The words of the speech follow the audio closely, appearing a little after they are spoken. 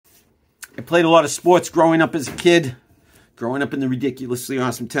I played a lot of sports growing up as a kid, growing up in the ridiculously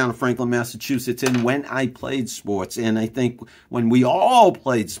awesome town of Franklin, Massachusetts, and when I played sports, and I think when we all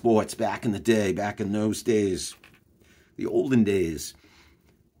played sports back in the day, back in those days, the olden days,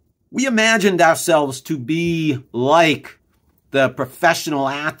 we imagined ourselves to be like the professional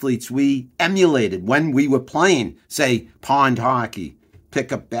athletes we emulated when we were playing, say, pond hockey,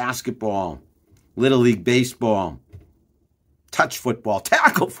 pickup basketball, Little League baseball, touch football,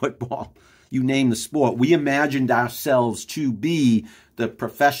 tackle football, you name the sport. We imagined ourselves to be the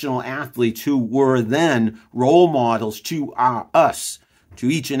professional athletes who were then role models to us, to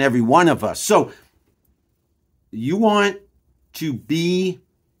each and every one of us. So you want to be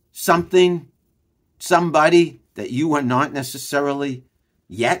something, somebody that you are not necessarily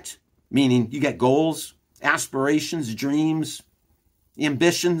yet, meaning you got goals, aspirations, dreams,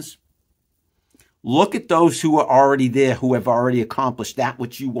 ambitions. Look at those who are already there, who have already accomplished that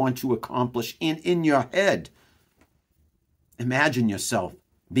which you want to accomplish. And in your head, imagine yourself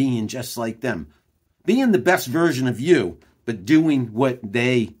being just like them. Being the best version of you, but doing what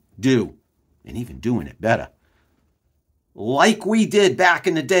they do. And even doing it better. Like we did back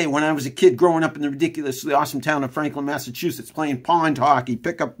in the day when I was a kid growing up in the ridiculously awesome town of Franklin, Massachusetts, playing pond hockey,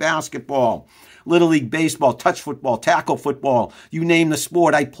 pickup basketball, Little League baseball, touch football, tackle football. You name the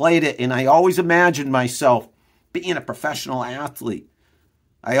sport, I played it, and I always imagined myself being a professional athlete.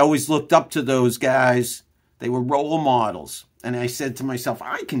 I always looked up to those guys. They were role models. And I said to myself,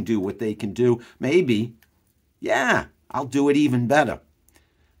 I can do what they can do. Maybe, yeah, I'll do it even better.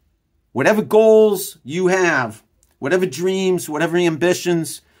 Whatever goals you have, whatever dreams, whatever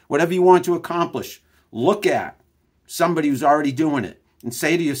ambitions, whatever you want to accomplish, look at somebody who's already doing it and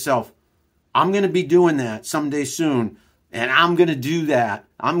say to yourself, I'm going to be doing that someday soon, and I'm going to do that.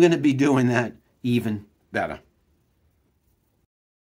 I'm going to be doing that even better.